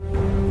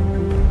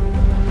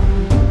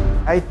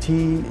IT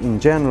in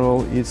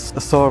general is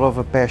a sort of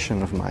a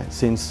passion of mine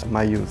since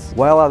my youth.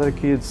 While other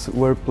kids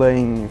were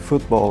playing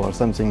football or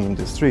something in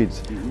the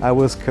streets, I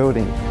was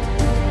coding.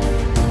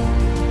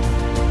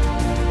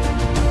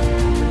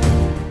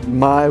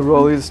 My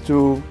role is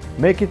to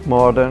make it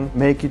modern,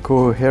 make it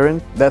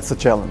coherent. That's a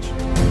challenge.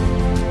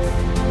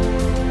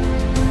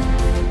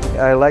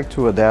 I like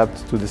to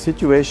adapt to the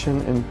situation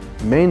and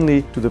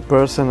mainly to the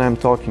person I'm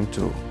talking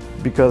to,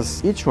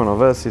 because each one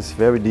of us is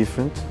very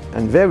different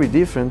and very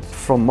different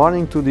from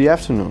morning to the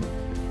afternoon.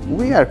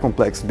 We are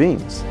complex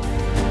beings.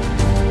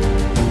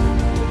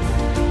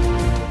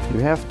 You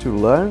have to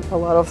learn a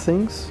lot of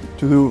things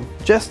to do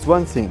just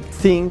one thing: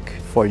 think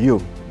for you.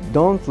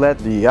 Don't let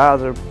the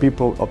other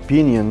people's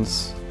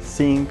opinions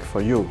think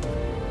for you.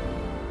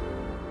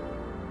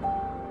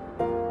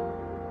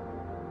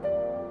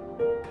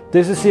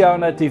 This is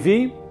CIONet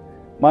TV.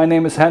 My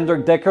name is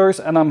Hendrik Dekkers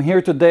and I'm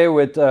here today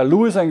with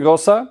Luis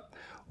Engrosa,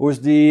 who is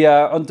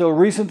until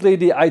recently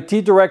the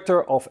IT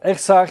director of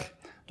ERSAR,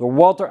 the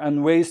Water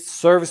and Waste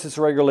Services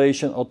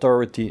Regulation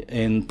Authority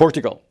in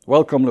Portugal.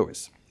 Welcome,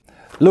 Luis.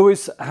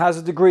 Luis has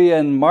a degree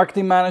in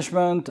marketing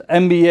management,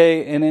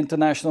 MBA in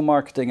international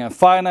marketing and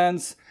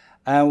finance,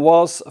 and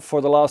was for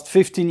the last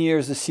 15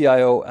 years the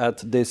CIO at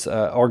this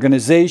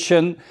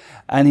organization.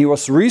 And he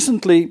was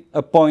recently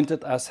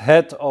appointed as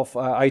head of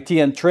IT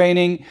and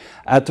training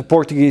at the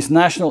Portuguese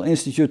National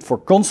Institute for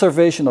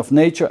Conservation of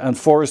Nature and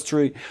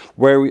Forestry,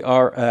 where we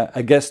are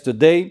a guest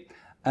today.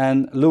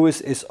 And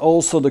Luis is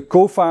also the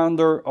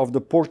co-founder of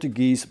the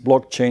Portuguese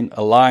Blockchain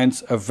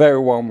Alliance. A very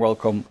warm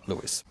welcome,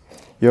 Luis.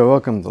 You're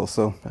welcome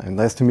also, and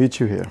nice to meet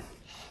you here.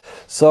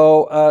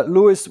 So,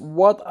 Luis,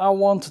 what I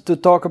wanted to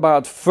talk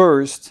about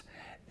first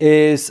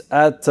is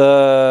at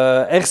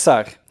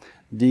ERSAR,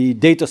 the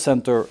data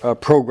center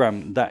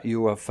program that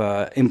you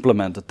have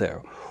implemented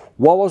there.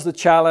 What was the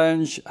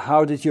challenge?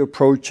 How did you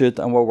approach it?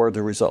 And what were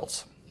the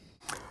results?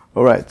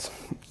 All right.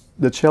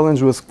 The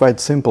challenge was quite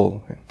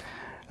simple.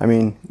 I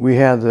mean, we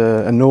had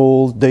an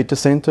old data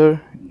center.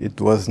 It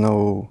was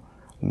no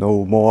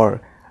more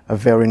a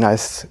very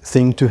nice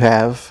thing to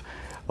have.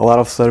 A lot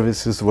of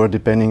services were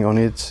depending on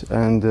it.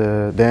 And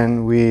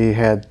then we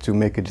had to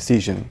make a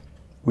decision.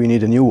 We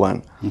need a new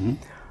one. Mm-hmm.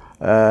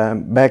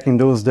 Back in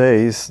those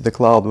days, the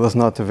cloud was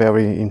not a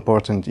very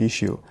important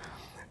issue.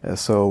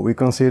 So we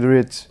consider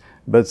it,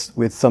 but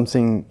with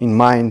something in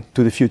mind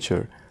to the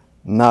future,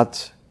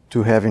 not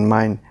to have in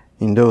mind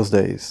in those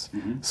days.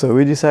 Mm-hmm. So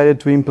we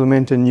decided to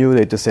implement a new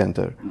data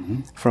center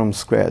from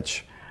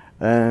scratch.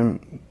 The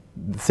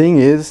thing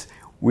is,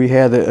 we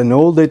had an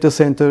old data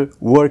center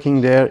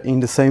working there in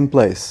the same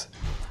place.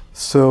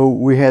 So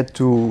we had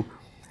to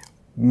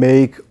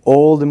make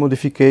all the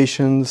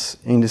modifications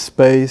in the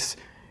space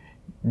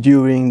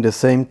during the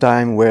same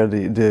time where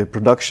the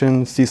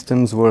production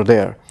systems were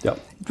there. Yep.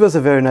 It was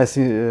a very nice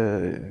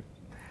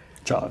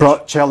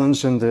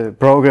challenge and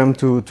program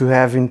to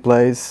have in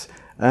place,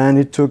 and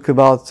it took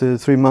about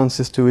 3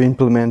 months to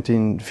implement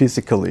it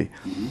physically.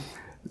 Mm-hmm.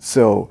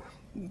 So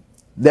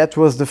that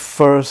was the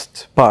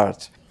first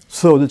part.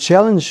 So the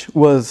challenge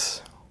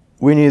was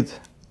we need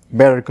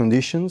better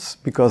conditions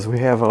because we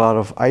have a lot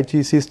of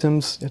IT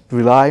systems that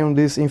rely on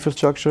this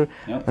infrastructure,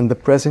 yep. And the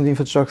present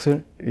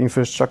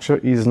infrastructure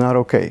is not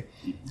okay.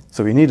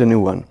 So we need a new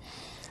one.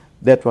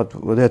 That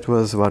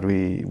was what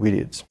we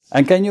did.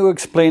 And can you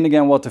explain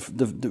again what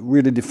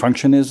really the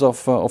function is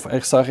of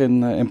ERSAR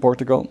in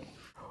Portugal?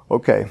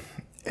 Okay.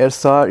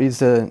 ERSAR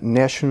is a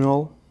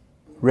national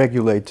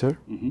regulator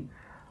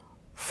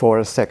for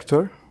a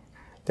sector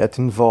that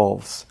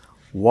involves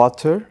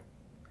water,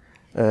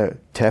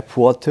 tap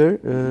water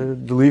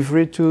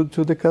delivery to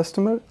the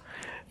customer,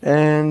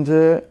 and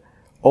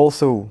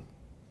also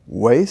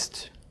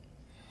waste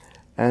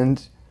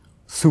and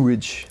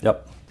sewage.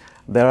 Yep.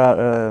 There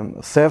are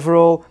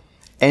several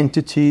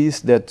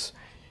entities that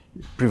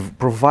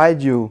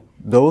provide you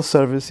those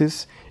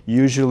services.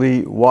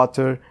 Usually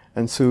water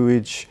and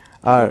sewage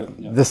are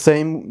the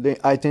same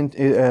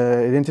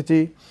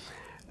identity,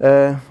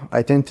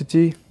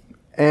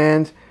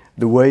 and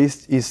the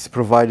waste is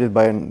provided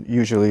by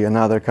usually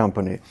another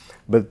company.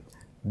 But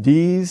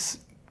these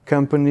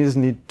companies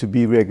need to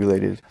be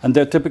regulated. And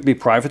they're typically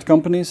private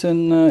companies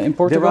in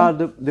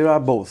Portugal? There are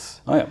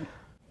both. Oh, yeah.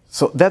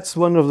 So that's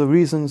one of the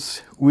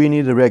reasons we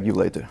need a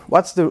regulator.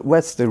 What's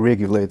the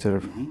regulator?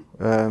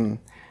 Mm-hmm.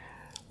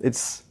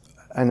 It's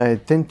an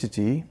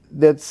identity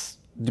that's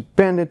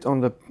dependent on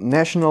the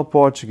national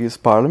Portuguese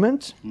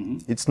parliament.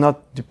 Mm-hmm. It's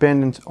not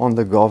dependent on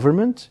the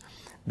government,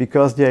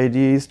 because the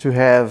idea is to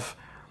have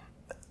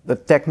the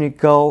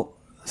technical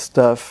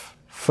stuff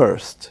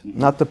first,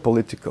 not the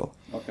political.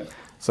 Okay.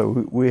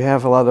 So we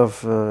have a lot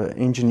of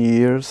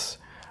engineers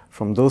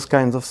from those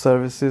kinds of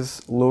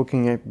services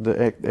looking at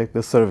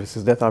the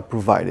services that are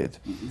provided.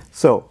 Mm-hmm.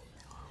 So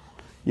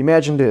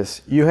imagine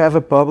this: you have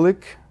a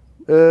public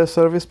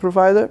service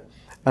provider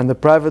and a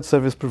private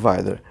service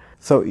provider.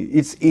 So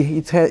it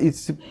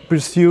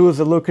pursues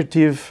a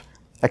lucrative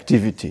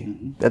activity.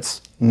 Mm-hmm.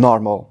 That's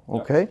normal.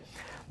 Okay,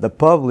 the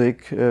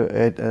public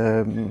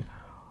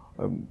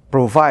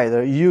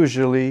provider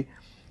usually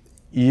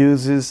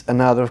uses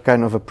another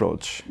kind of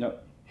approach. Yeah.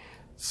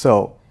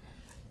 So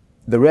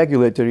the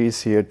regulator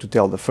is here to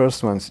tell the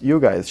first ones, you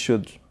guys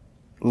should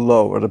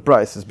lower the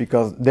prices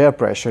because their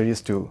pressure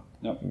is to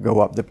go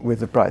up with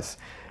the price.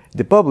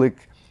 The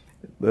public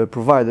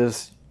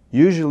providers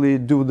usually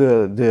do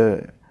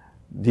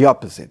the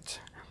opposite.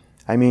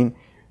 I mean,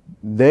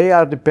 they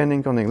are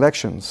depending on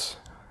elections,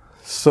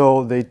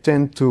 so they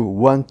tend to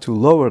want to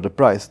lower the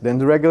price. Then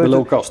the regulator,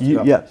 below cost.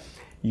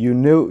 You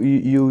know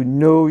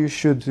you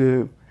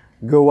should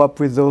go up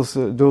with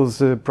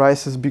those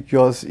prices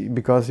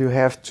because you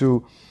have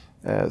to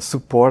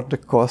support the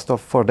cost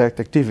for that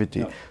activity.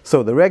 Yeah.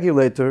 So the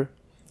regulator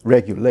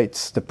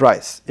regulates the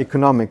price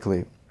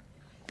economically.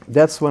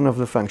 That's one of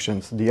the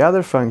functions. The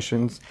other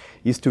functions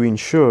is to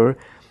ensure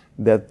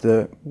that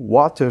the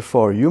water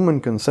for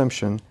human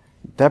consumption,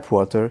 tap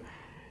water,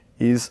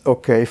 is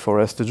okay for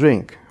us to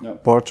drink. Yeah.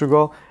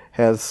 Portugal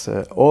has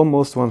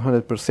almost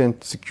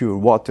 100% secure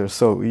water,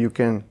 so you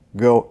can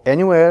go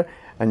anywhere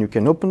and you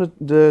can open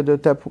the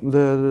tap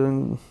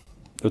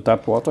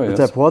water. The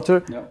tap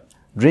water,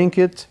 drink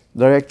it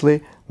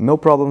directly, no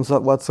problems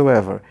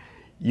whatsoever.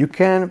 You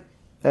can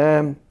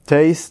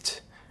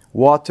taste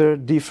water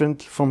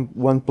different from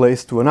one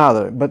place to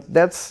another, but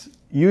that's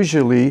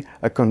usually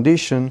a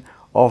condition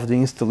of the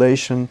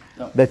installation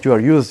that you are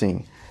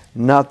using,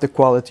 not the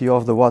quality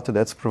of the water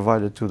that's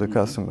provided to the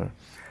customer.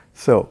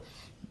 So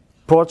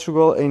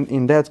Portugal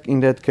in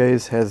that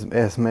case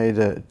has made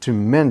a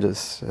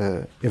tremendous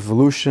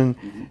evolution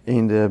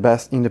in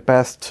the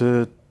past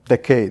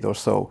decade or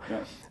so.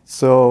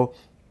 So,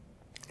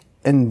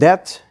 and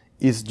that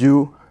is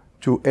due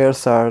to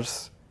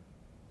AirSAR's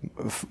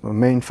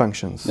main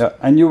functions. Yeah,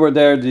 and you were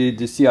there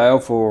the CIO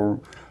for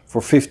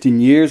 15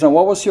 years. And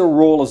what was your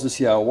role as the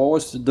CIO? What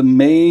was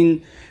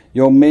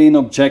your main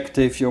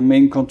objective, your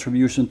main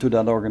contribution to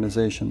that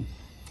organization?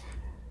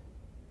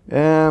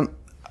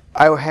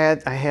 I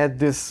had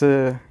this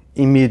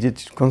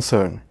immediate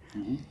concern.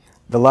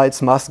 The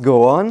lights must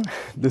go on,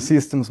 the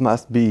systems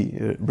must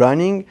be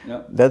running.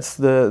 That's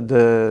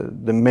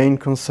the main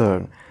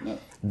concern.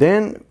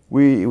 Then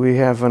we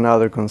have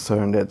another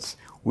concern, that's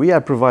we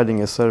are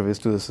providing a service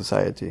to the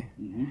society.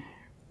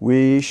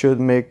 We should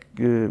make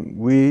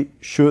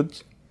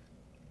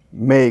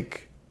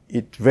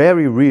it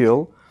very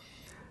real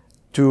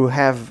to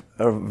have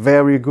a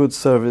very good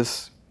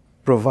service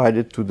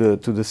provided to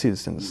the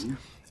citizens.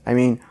 I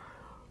mean,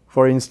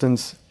 for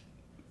instance,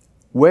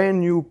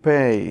 when you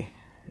pay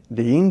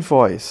the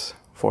invoice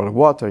for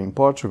water in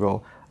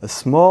Portugal, a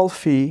small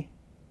fee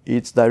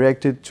is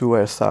directed to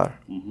AirSAR.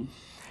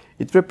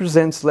 It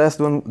represents less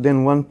than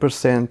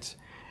 1%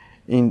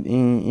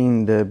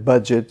 in the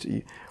budget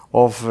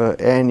of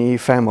any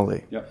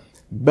family.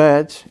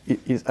 But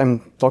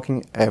I'm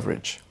talking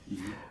average.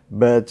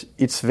 But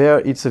it's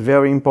a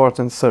very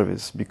important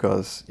service,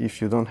 because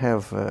if you don't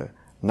have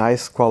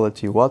nice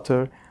quality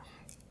water,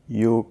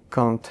 you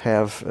can't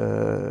have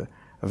a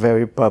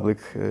very public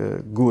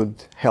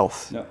good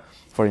health,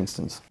 for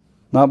instance.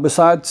 Now,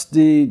 besides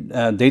the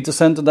data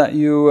center that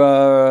you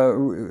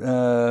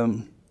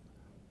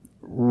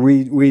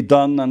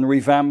redone and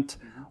revamped,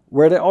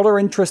 were there other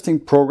interesting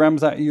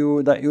programs that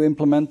you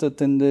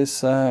implemented in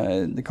this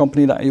the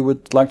company that you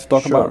would like to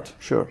talk about?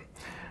 Sure.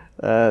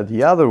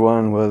 The other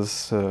one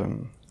was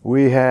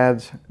we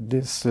had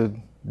this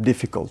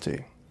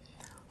difficulty.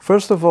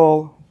 First of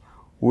all,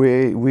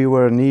 we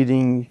were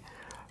needing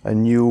a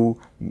new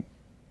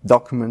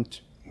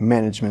document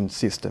management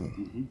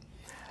system.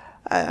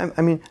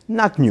 I mean,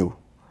 not new.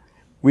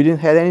 We didn't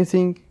have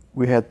anything.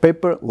 We had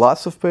paper,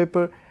 lots of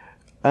paper,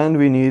 and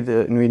we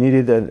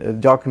needed a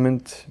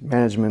document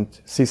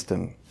management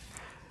system.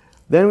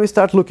 Then we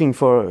start looking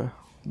for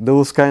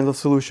those kind of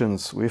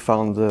solutions. We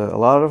found a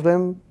lot of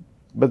them,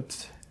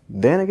 but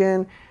then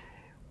again,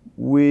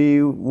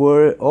 we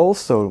were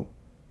also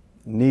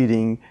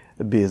needing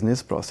a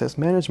business process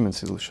management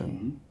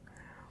solution.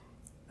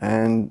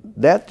 And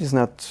that is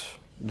not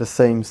the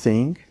same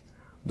thing.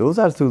 Those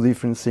are two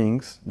different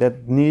things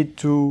that need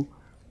to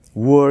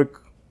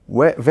work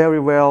very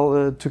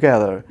well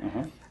together.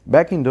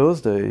 Back in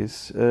those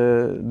days,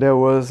 there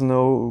was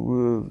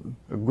no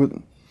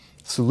good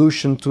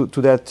solution to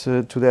that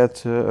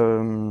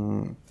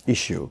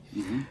issue.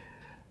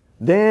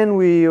 Then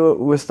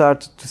we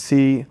start to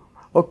see,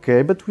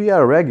 okay, but we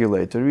are a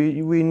regulator.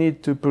 We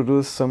need to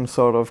produce some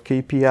sort of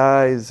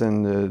KPIs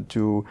and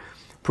to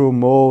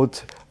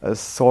promote a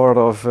sort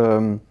of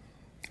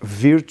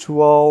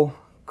virtual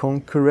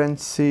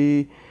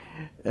concurrency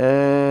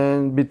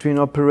and between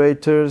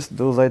operators,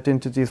 those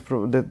entities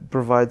that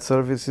provide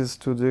services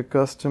to the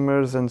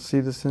customers and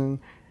citizens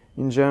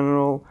in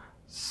general.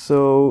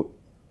 So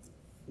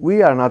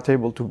we are not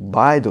able to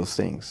buy those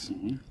things.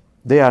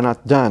 They are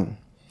not done.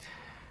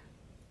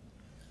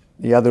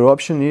 The other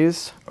option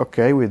is,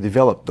 okay, we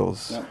develop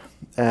those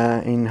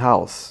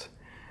in-house.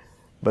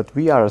 But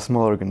we are a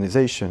small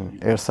organization.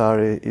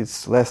 AirSAR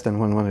is less than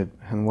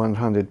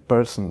 100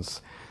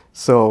 persons.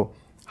 So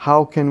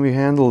how can we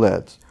handle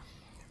that?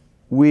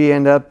 We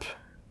end up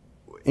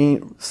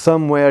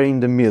somewhere in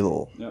the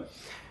middle.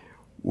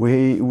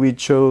 we've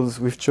chose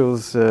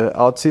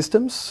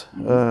OutSystems,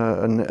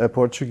 a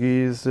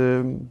Portuguese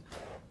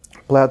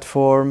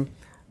platform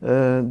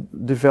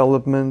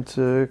development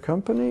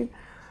company.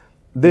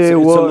 It's a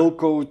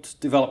low-code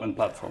development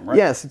platform, right?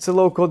 Yes, it's a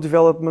low-code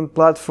development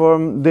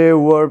platform. They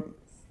were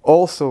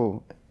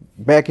also,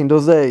 back in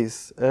those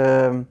days,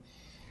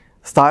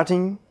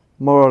 starting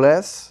more or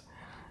less.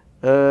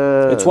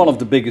 It's one of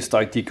the biggest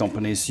IT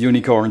companies,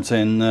 unicorns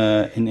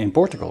in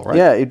Portugal, right?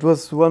 Yeah, it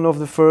was one of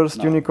the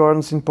first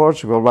unicorns in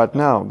Portugal right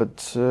now.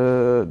 But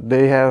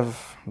they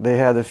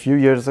had a few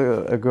years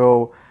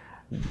ago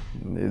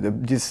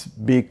this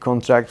big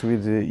contract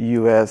with the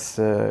U.S.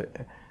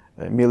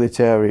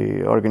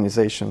 Military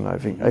organization. I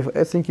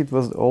think it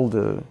was all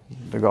the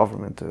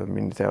government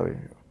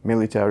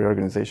military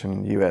organization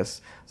in the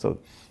U.S. So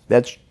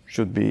that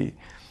should be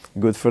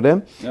good for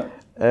them.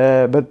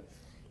 Yeah. But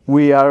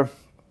we are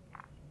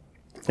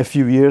a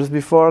few years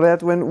before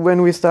that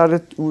when we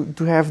started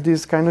to have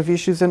these kind of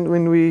issues, and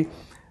when we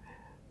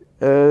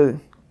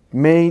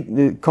made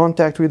the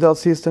contact with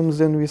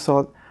OutSystems, and we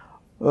thought,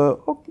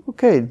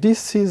 okay,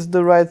 this is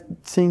the right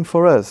thing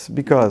for us,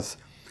 because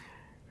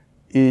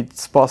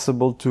it's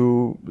possible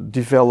to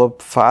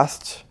develop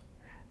fast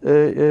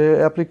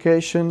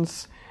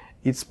applications.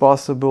 It's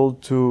possible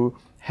to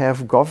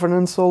have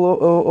governance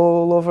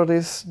all over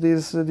these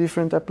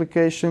different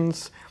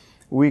applications.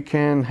 We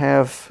can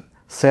have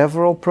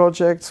several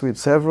projects with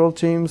several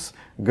teams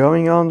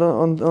going on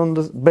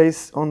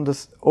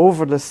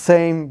over the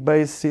same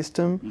base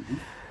system,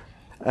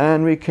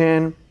 and we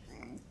can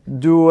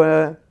do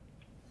a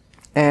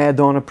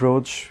add-on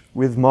approach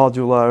with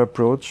modular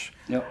approach.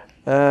 Yep.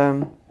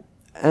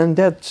 And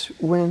that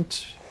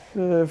went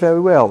very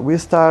well. We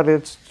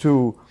started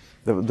to,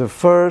 the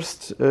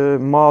first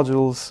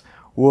modules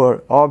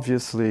were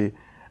obviously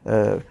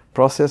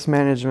process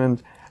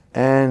management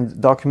and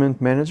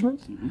document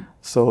management.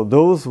 So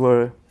those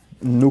were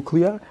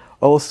nuclear.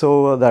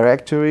 Also a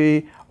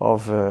directory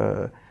of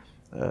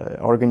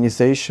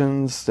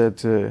organizations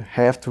that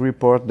have to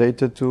report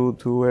data to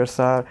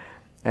ERSAR.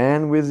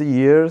 And with the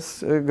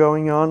years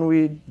going on,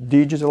 we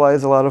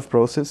digitalize a lot of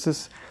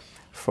processes.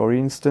 For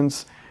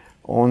instance,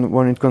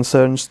 when it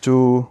concerns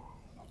to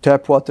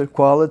tap water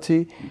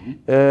quality,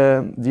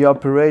 the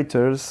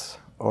operators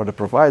or the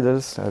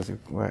providers, as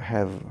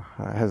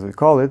we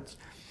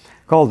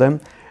call them,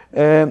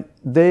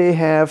 they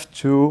have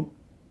to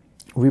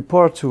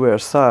report to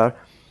ERSAR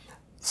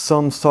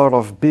some sort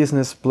of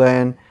business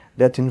plan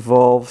that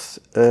involves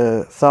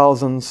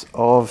thousands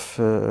of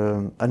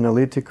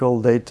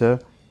analytical data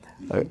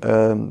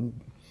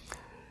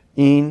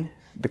in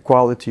the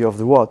quality of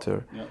the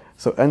water. Yeah.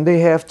 So, and they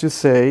have to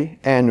say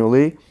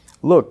annually,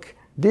 look,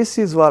 this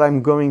is what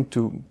I'm going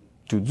to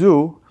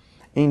do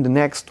in the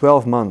next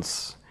 12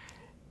 months.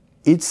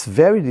 It's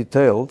very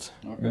detailed,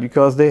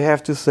 because they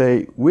have to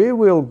say, we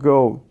will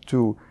go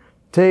to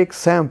take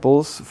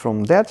samples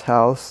from that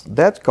house,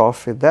 that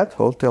coffee, that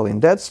hotel, in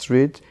that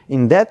street,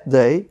 in that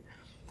day,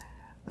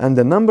 and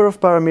the number of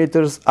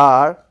parameters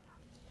are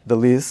the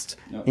list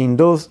in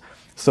those.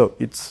 So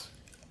it's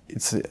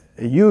a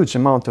huge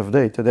amount of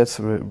data that's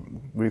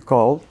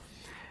recalled,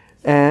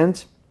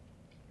 and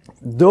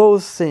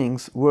those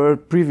things were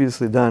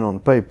previously done on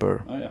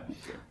paper. Oh, yeah.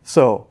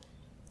 So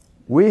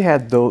we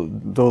had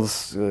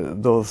those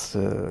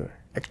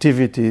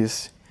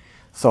activities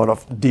sort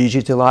of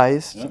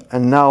digitalized,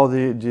 and now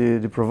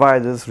the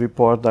providers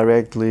report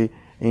directly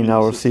in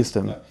our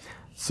system. Yeah.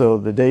 So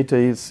the data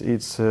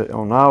is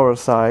on our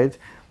side.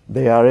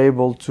 They are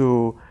able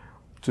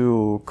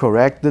to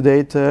correct the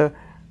data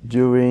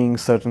during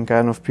certain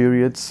kind of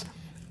periods,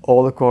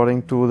 all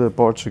according to the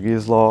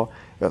Portuguese law.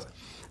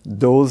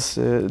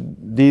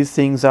 These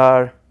things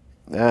are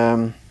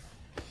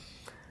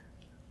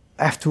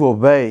have to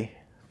obey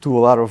to a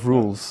lot of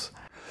rules.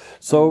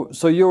 So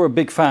you're a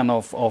big fan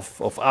of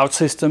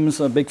OutSystems,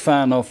 a big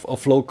fan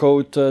of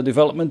low-code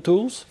development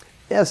tools?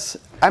 Yes,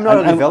 I'm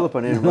not a developer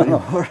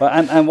anymore.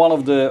 And one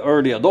of the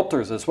early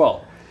adopters as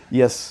well.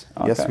 Yes,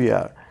 yes, we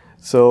are.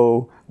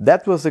 So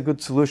that was a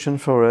good solution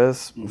for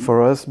us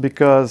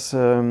because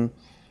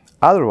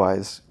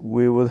otherwise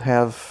we would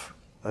have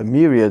a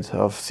myriad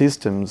of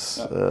systems,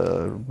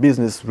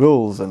 business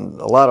rules, and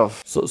a lot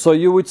of. So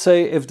you would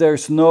say if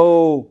there's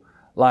no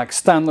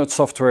standard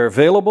software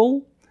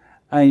available,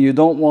 and you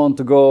don't want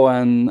to go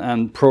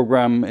and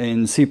program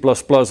in C++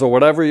 or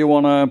whatever you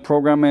want to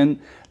program in,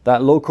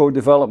 that low-code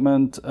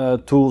development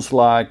tools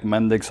like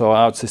Mendix or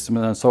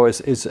OutSystems and so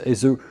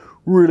is a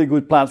really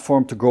good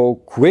platform to go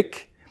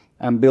quick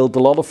and build a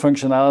lot of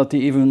functionality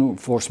even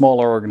for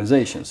smaller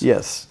organizations.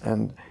 Yes,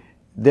 and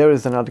there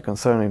is another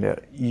concern in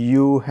there.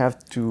 You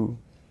have to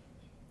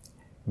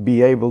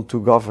be able to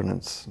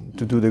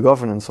do the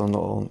governance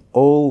on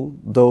all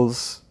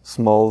those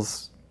small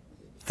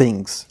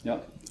things. Yeah.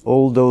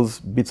 All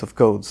those bits of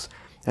codes,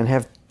 and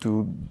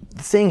the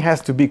thing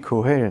has to be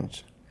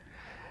coherent.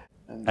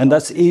 And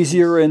that's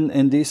easier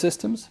in these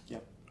systems? Yeah.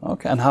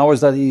 Okay, and how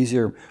is that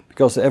easier?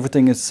 Because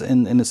everything is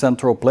in a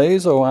central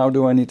place, or how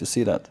do I need to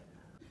see that?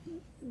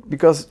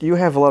 Because you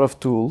have a lot of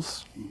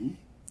tools,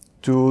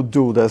 to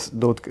do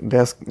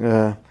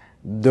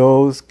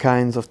those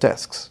kinds of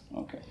tasks.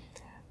 Okay.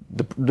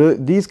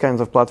 These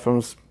kinds of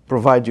platforms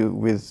provide you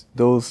with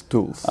those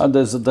tools.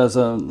 There's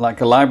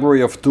like a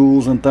library of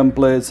tools and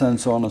templates and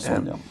so on and so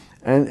on. Yeah.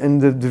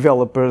 And the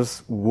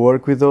developers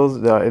work with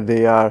those.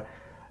 They are,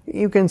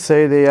 you can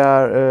say they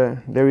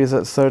are. There is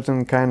a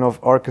certain kind of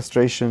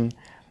orchestration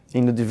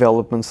in the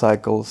development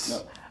cycles,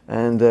 yeah.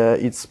 And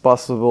it's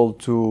possible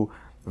to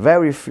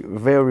very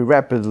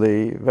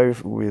rapidly,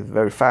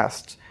 very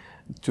fast,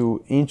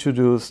 to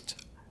introduce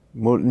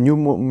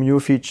new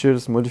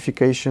features,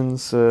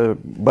 modifications,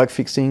 bug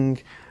fixing,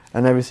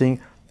 and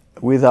everything,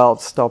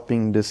 without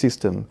stopping the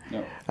system.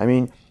 Yeah. I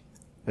mean,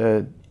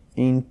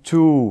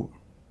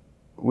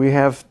 we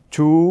have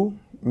two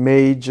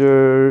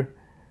major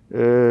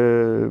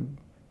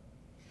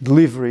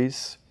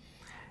deliveries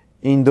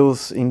in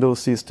those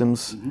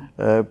systems,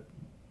 mm-hmm.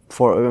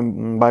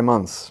 By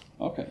months.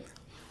 Okay.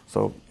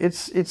 So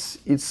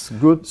it's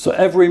good. So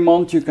every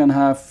month you can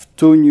have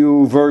 2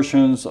 new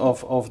versions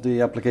of the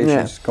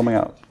applications, yeah. coming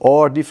out,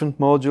 or different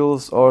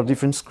modules, or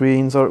different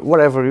screens, or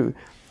whatever.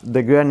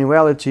 The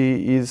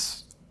granularity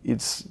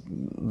it's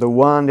the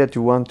one that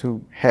you want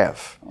to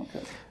have. Okay.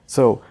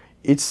 So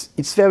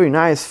it's very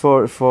nice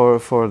for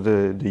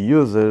the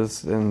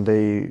users, and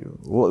they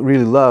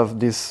really love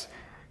this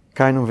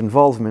kind of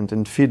involvement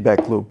and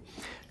feedback loop,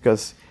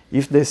 because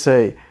if they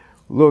say,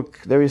 look,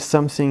 there is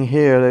something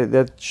here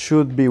that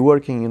should be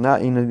working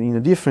in a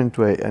different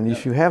way, and yeah.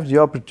 If you have the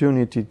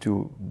opportunity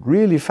to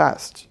really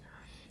fast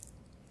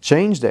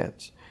change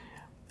that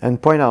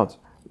and point out,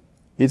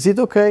 is it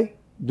okay?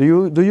 Do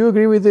you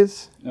agree with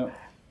this? Yeah.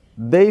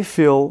 They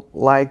feel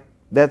like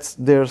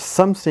there's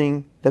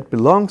something that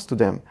belongs to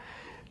them.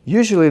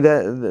 Usually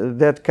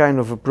that kind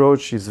of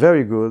approach is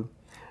very good,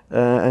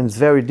 and it's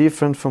very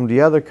different from the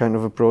other kind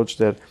of approach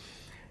that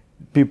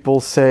people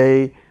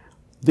say,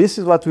 this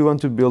is what we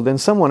want to build, and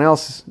someone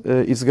else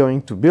is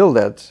going to build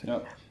that.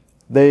 Yeah.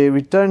 They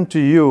return to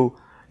you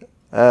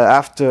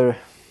after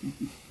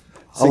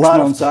a lot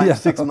of time, yeah.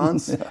 6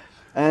 months, yeah.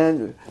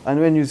 and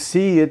when you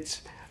see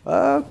it,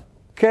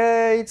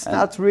 okay, it's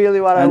not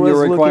really what I was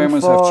looking for. And your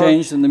requirements have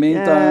changed in the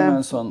meantime,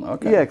 and so on.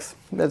 Okay. Yes,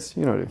 that's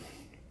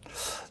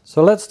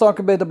So let's talk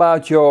a bit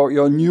about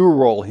your new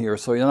role here.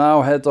 So you're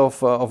now head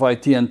of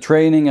IT and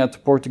training at the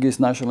Portuguese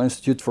National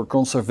Institute for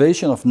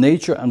Conservation of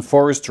Nature and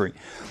Forestry.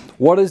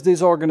 What is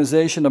this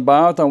organization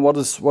about, and what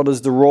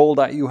is the role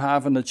that you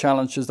have and the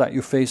challenges that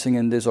you're facing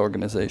in this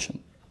organization?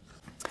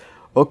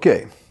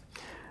 Okay,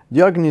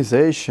 the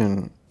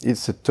organization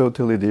is a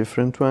totally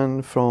different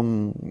one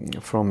from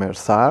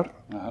ERSAR.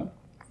 Uh-huh.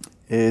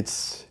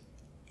 It's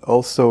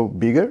also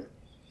bigger.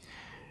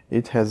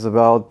 It has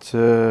about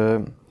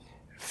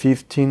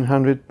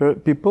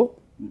 1,500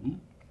 people, mm-hmm.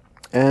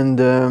 and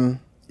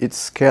it's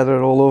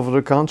scattered all over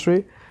the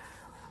country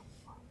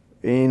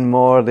in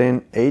more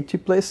than 80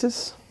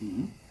 places.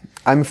 Mm-hmm.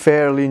 I'm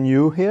fairly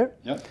new here,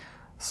 yep.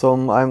 So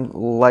I'm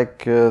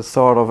like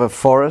sort of a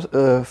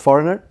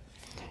foreigner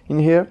in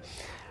here,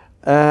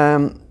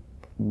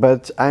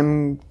 but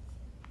I'm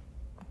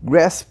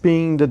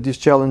grasping these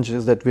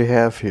challenges that we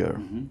have here.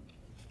 Mm-hmm.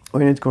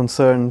 When it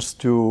concerns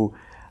to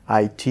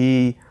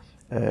IT,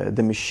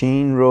 the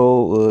machine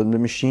role, the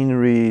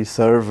machinery,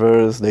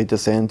 servers, data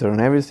center,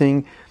 and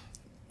everything.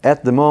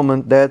 At the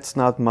moment, that's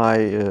not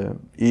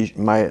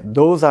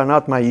those are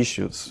not my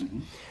issues. Mm-hmm.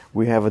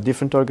 We have a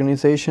different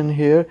organization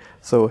here,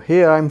 so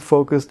here I'm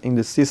focused in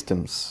the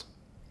systems.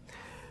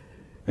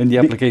 In the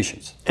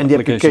applications. And the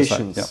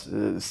applications.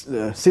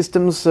 Yeah.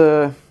 Systems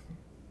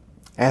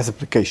as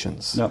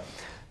applications. Yeah.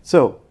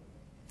 So,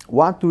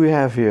 what do we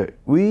have here?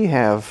 We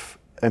have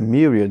a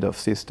myriad of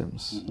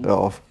systems,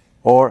 mm-hmm.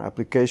 or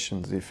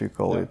applications, if you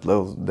call it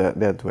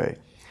that way.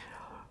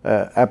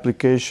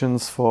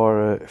 Applications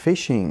for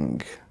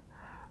fishing,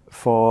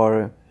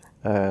 for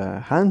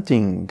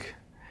hunting,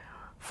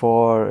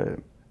 for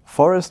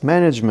forest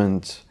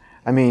management.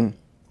 I mean,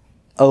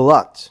 a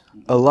lot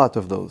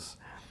of those.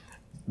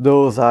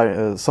 Those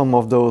are some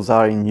of those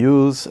are in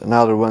use, and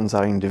other ones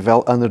are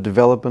under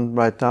development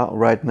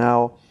right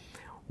now.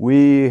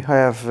 We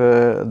have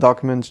a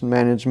document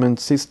management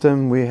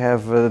system. We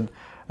have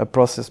a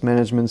process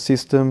management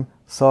system,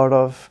 sort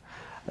of.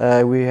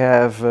 We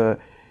have a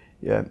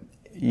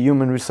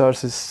human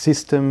resources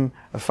system,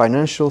 a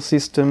financial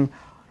system,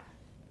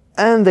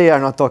 and they are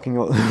not talking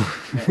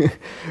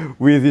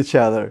with each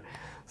other.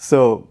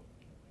 So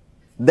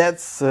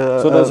that's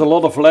so there's a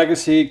lot of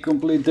legacy,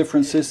 complete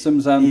different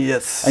systems, and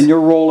yes. And your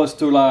role is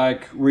to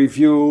like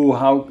review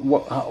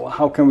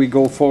how can we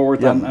go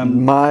forward. Yeah.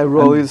 And my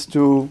role is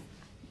to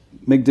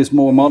make this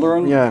more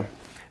modern. Yeah,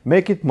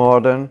 make it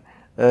modern.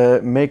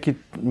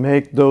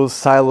 Make those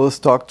silos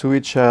talk to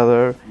each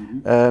other.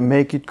 Mm-hmm.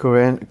 Make it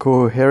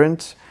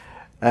coherent,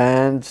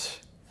 and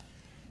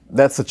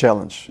that's a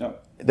challenge. Yeah.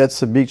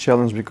 That's a big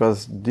challenge,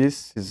 because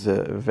this is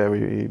a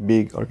very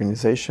big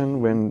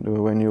organization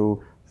when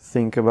you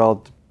think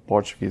about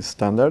Portuguese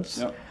standards,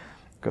 yeah.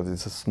 Because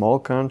it's a small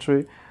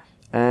country,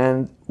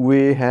 and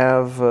we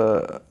have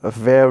a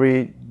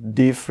very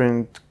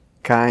different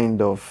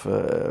kind of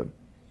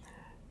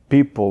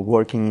people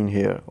working in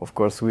here. Of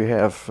course, we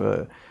have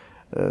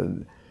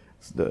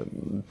the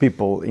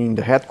people in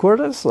the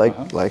headquarters,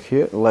 like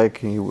here,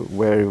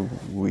 where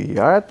we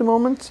are at the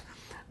moment.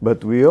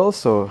 But we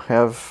also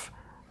have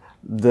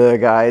the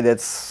guy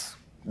that's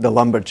the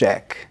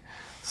lumberjack,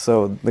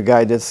 so the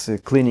guy that's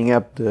cleaning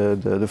up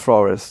the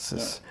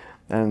forests,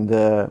 and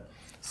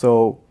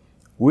so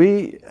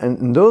we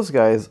and those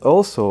guys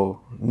also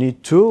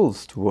need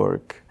tools to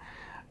work,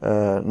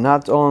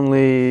 not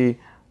only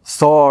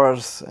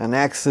saws and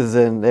axes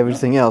and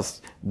everything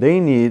else. They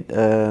need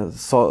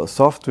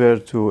software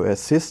to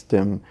assist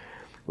them.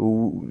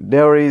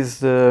 There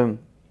is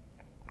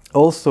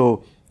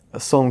also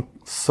some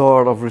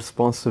sort of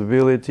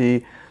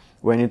responsibility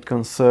when it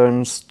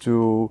concerns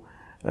to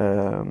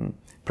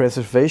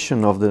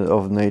preservation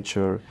of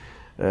nature,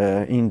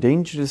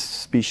 endangered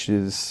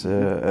species,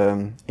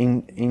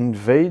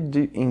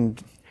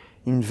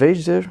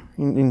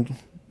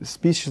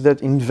 species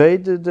that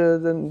invaded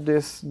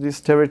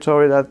this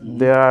territory, that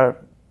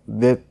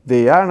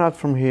they are not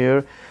from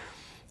here.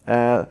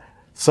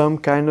 Some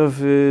kind of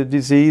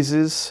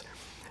diseases,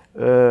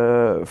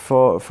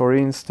 for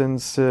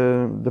instance,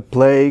 the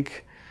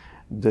plague,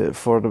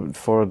 for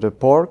the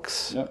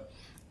porks. Yeah.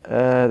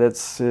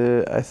 That's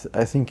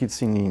I think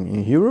it's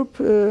in Europe.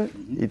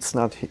 It's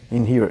not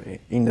in here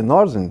in the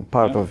northern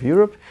part of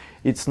Europe.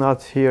 It's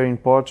not here in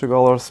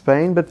Portugal or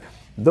Spain. But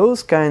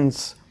those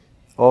kinds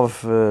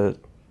of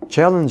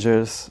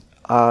challenges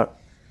are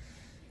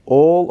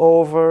all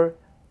over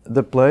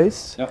the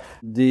place. Yeah.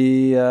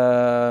 The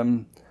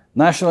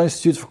National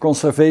Institute for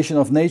Conservation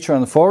of Nature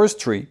and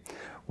Forestry,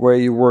 where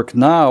you work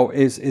now,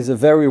 is a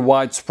very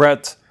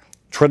widespread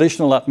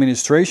traditional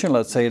administration,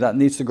 let's say, that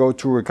needs to go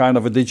through a kind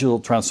of a digital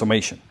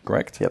transformation,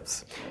 correct?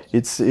 Yes,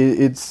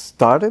 it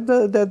started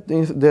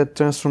that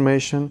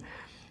transformation.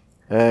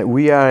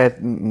 We are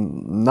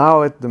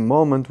now at the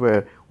moment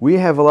where we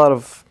have a lot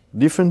of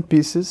different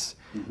pieces,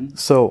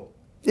 so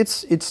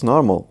it's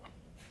normal.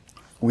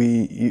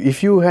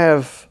 If you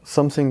have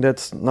something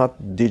that's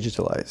not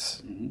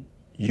digitalized,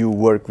 you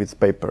work with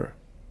paper.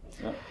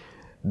 Yeah.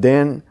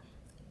 Then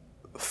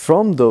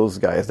from those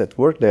guys that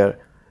work there,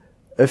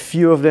 a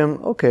few of them,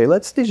 okay,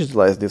 let's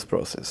digitalize this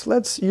process.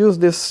 Let's use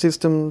this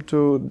system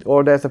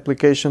or that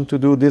application to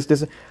do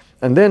this.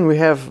 And then we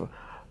have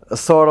a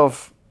sort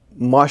of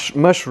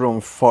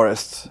mushroom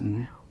forest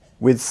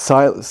with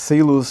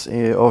silos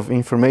of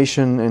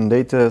information and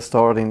data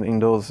stored in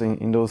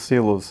those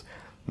silos.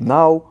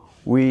 Now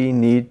we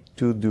need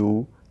to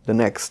do the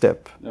next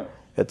step. Yeah.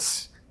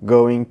 It's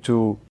going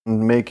to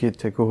make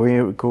it a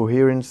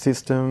coherent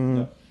system.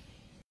 Yeah.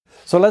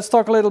 So let's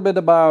talk a little bit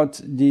about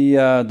the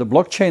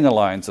Blockchain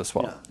Alliance as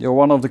well. Yeah. You're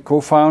one of the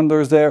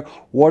co-founders there.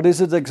 What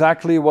is it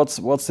exactly?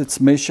 What's its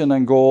mission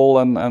and goal,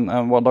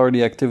 and what are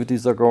the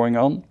activities that are going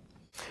on?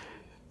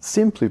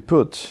 Simply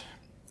put,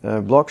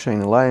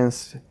 Blockchain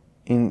Alliance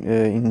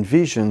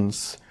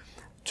envisions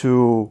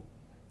to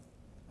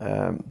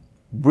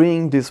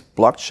bring this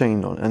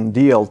blockchain and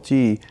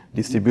DLT,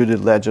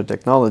 distributed ledger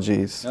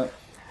technologies,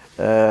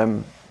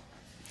 to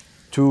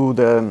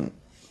the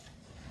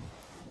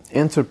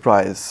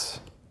enterprise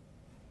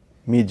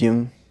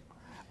medium,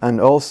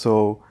 and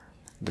also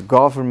the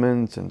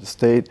government and the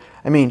state.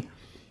 I mean,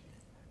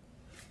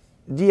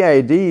 the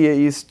idea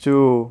is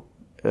to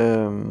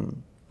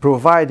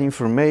provide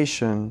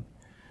information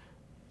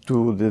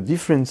to the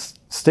different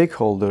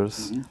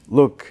stakeholders.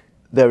 Look,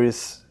 there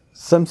is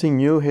something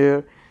new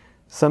here,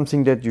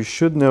 something that you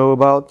should know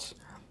about,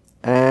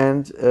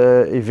 and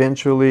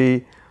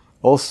eventually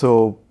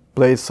also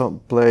play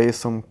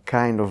some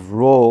kind of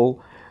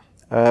role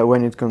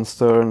when it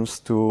concerns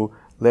to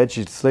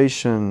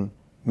legislation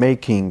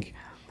making.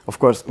 Of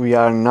course, we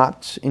are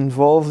not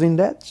involved in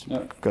that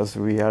because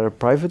we are a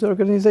private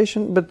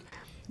organization, but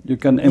you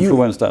can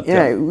influence that.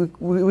 Yeah,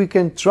 we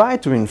can try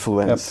to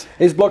influence.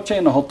 Yeah. Is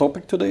blockchain a hot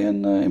topic today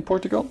in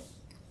Portugal?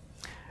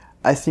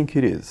 I think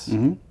it is.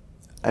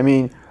 I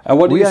mean, and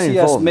what do you see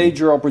as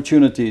major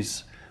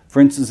opportunities,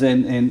 for instance,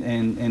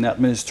 in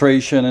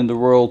administration in the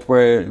world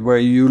where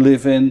you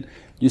live in?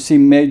 You see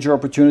major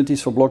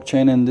opportunities for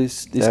blockchain in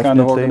this kind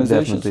of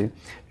organizations? Definitely,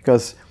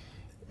 because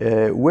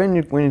when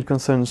it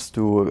concerns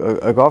to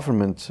a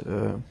government,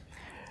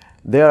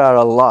 there are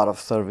a lot of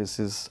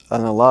services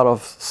and a lot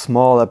of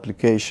small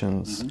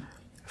applications.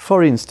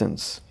 For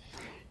instance,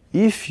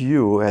 if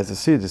you as a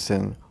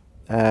citizen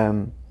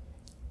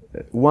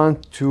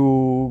want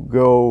to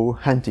go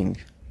hunting,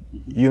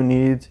 you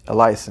need a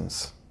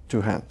license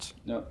to hunt.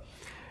 Yeah.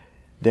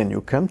 Then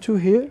you come to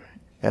here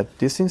at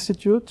this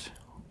institute.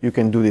 You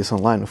can do this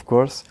online, of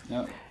course.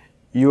 Yeah.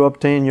 You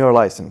obtain your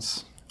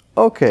license.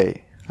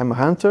 Okay, I'm a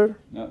hunter.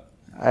 Yeah.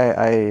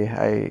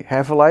 I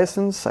have a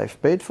license.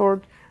 I've paid for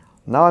it.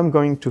 Now I'm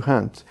going to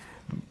hunt.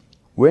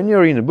 When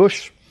you're in the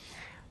bush,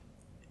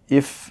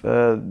 if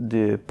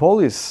the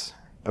police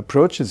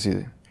approaches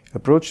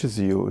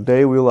you,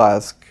 they will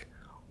ask,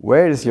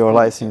 "Where is your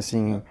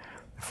licensing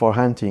for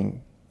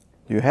hunting?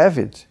 Do you have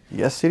it?"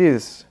 "Yes, it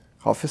is,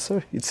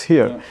 officer. It's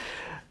here."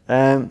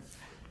 Yeah.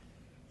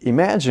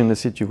 imagine a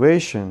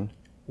situation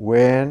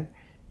when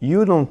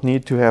you don't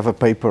need to have a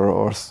paper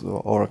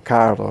or a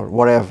card or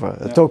whatever,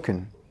 a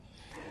token,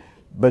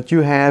 but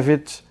you have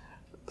it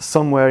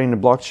somewhere in the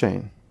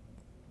blockchain.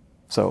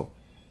 So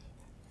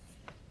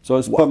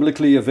it's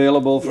publicly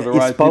available for the right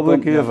people? It's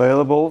publicly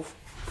available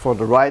for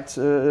the right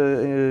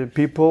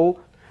people.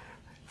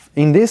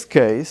 In this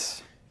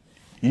case,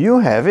 you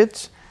have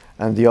it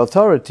and the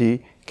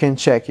authority can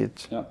check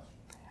it. Yeah.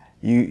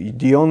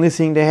 The only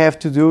thing they have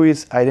to do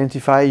is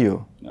identify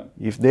you. Yeah.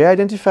 If they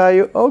identify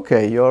you,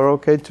 okay, you're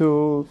okay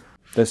to...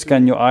 They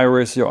scan your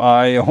iris, your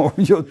eye, or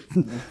your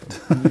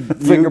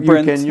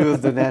fingerprint. You can use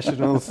the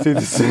national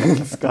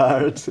citizen's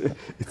card.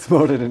 It's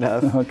more than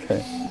enough.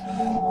 Okay.